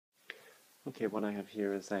Okay, what I have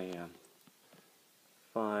here is a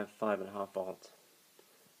 5.5 volt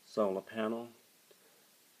solar panel,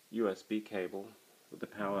 USB cable with the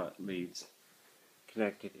power leads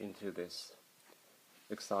connected into this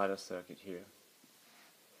exciter circuit here.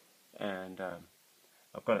 And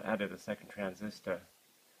I've got added a second transistor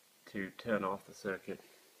to turn off the circuit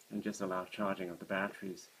and just allow charging of the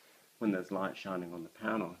batteries when there's light shining on the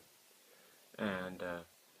panel. And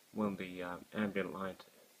when the ambient light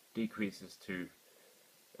decreases to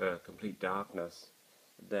complete darkness,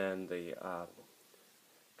 then the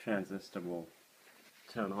transistor will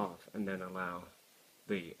turn off and then allow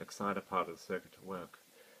the exciter part of the circuit to work.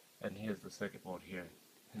 And here's the circuit board here,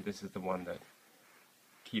 and this is the one that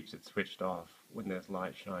keeps it switched off when there's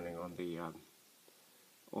light shining on the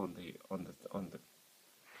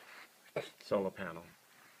solar panel.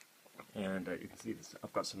 And you can see this.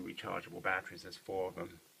 I've got some rechargeable batteries. There's 4 of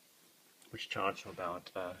them, which charge for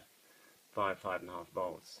about 5.5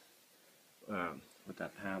 volts with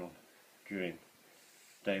that panel during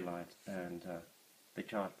daylight, and they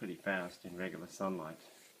charge pretty fast in regular sunlight.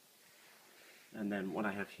 And then what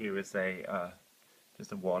I have here is a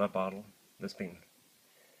just a water bottle that's been,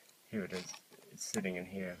 here it is, it's sitting in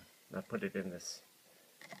here. And I put it in this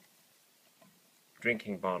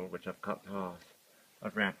drinking bottle, which I've cut in half.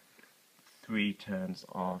 I've wrapped 3 turns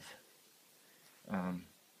of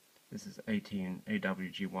this is 18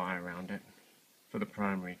 AWG wire around it for the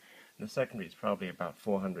primary, and the secondary is probably about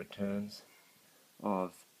 400 turns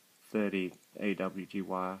of 30 AWG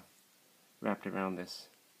wire wrapped around this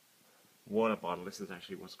water bottle. This is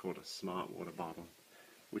actually what's called a smart water bottle,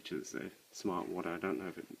 which is a smart water. I don't know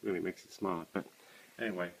if it really makes it smart, but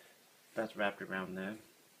anyway, that's wrapped around there,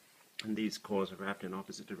 and these cores are wrapped in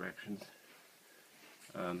opposite directions.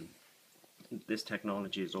 This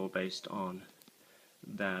technology is all based on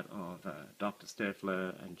that of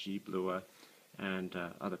DrStiffler and G. and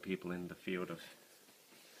other people in the field of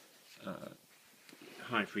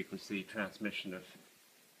high frequency transmission of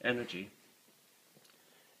energy.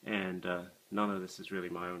 And none of this is really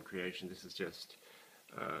my own creation. This is just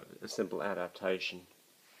a simple adaptation.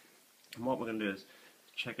 And what we're going to do is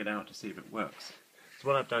check it out to see if it works. So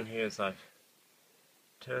what I've done here is I've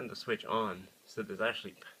turned the switch on, so there's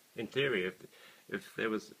actually, in theory, if there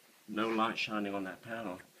was no light shining on that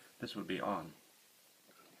panel, this would be on,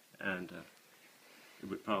 and it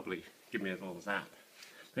would probably give me a little zap.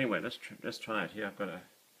 Anyway, let's try it here. I've got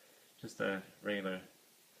just a regular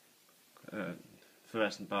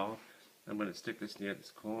fluorescent bulb. I'm going to stick this near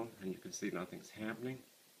this core, and you can see nothing's happening.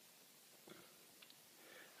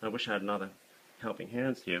 I wish I had another helping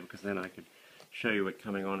hands here, because then I could show you it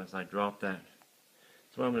coming on as I drop that.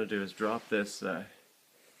 So what I'm going to do is drop this,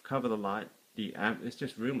 cover the light, it's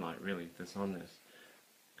just room light really that's on this.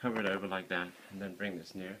 Cover it over like that, and then bring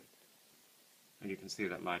this near, and you can see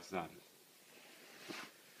that lights up.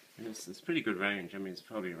 And it's pretty good range. I mean, it's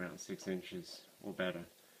probably around 6 inches or better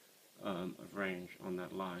of range on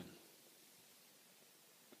that line.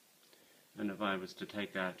 And if I was to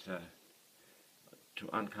take that, to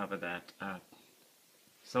uncover that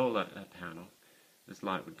solar panel, this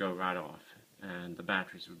light would go right off, and the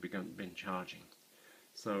batteries would begin charging.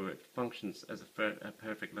 So it functions as a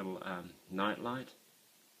perfect little night light.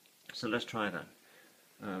 So let's try that.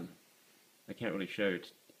 I can't really show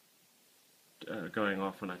it going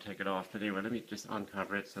off when I take it off, but anyway, let me just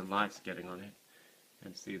uncover it so the light's getting on it,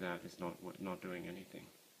 and see that it's not doing anything.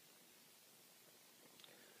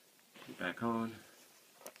 Put it back on.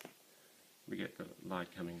 We get the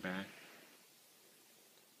light coming back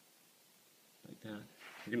like that.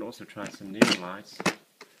 You can also try some neon lights.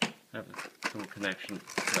 I have a little collection of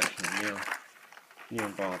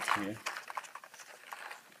neon bulbs here.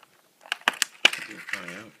 We'll try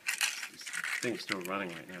out. This thing's still running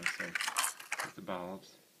right now, so with the bulbs,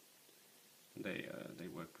 they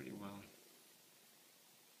work pretty well.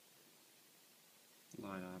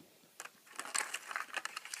 Light up.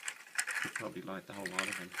 Could probably light the whole lot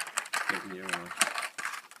of them. Get near enough.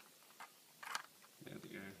 There we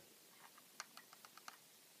go.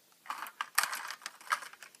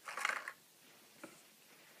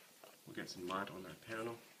 We'll get some light on that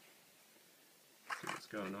panel. See what's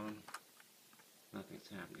going on. Nothing's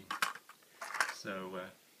happening. So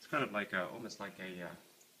it's kind of like almost like a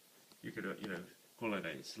you could call it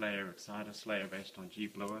a Slayer exciter, Slayer based on G.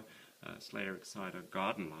 Slayer exciter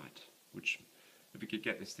garden light. Which, if you could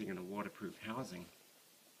get this thing in a waterproof housing,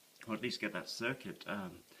 or at least get that circuit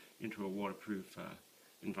into a waterproof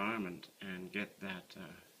environment, and get that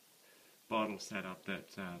bottle set up that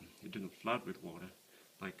it didn't flood with water,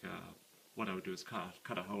 like what I would do is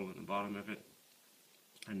cut a hole in the bottom of it,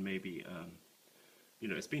 and maybe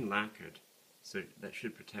it's been lacquered, so that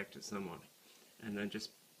should protect it somewhat. And then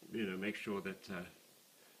just, you know, make sure that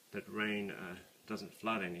that rain doesn't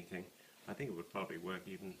flood anything. I think it would probably work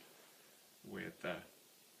even with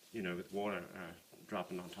you know, with water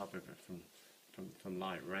dropping on top of it from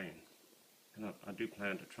light rain. And I do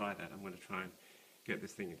plan to try that. I'm going to try and get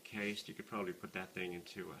this thing encased. You could probably put that thing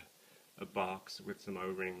into a box with some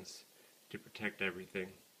O-rings to protect everything.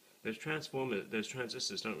 Those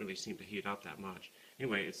transistors don't really seem to heat up that much.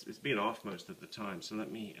 Anyway, it's been off most of the time, so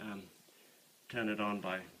let me turn it on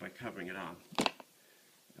by covering it up.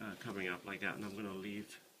 Covering it up like that, and I'm going to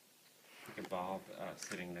leave the bulb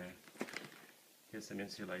sitting there. Here's some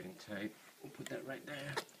insulating tape. We'll put that right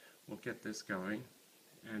there. We'll get this going,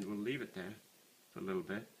 and we'll leave it there for a little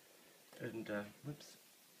bit. And whoops,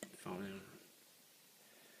 fall down.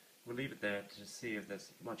 We'll leave it there to see if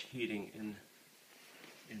there's much heating in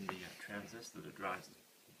the transistor that drives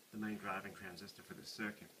the main driving transistor for this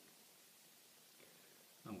circuit.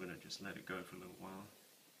 I'm going to just let it go for a little while.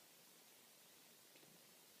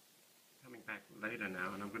 Coming back later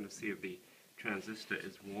now, and I'm going to see if the transistor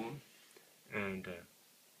is warm, and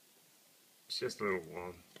it's just a little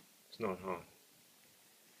warm. It's not hot,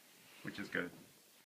 which is good.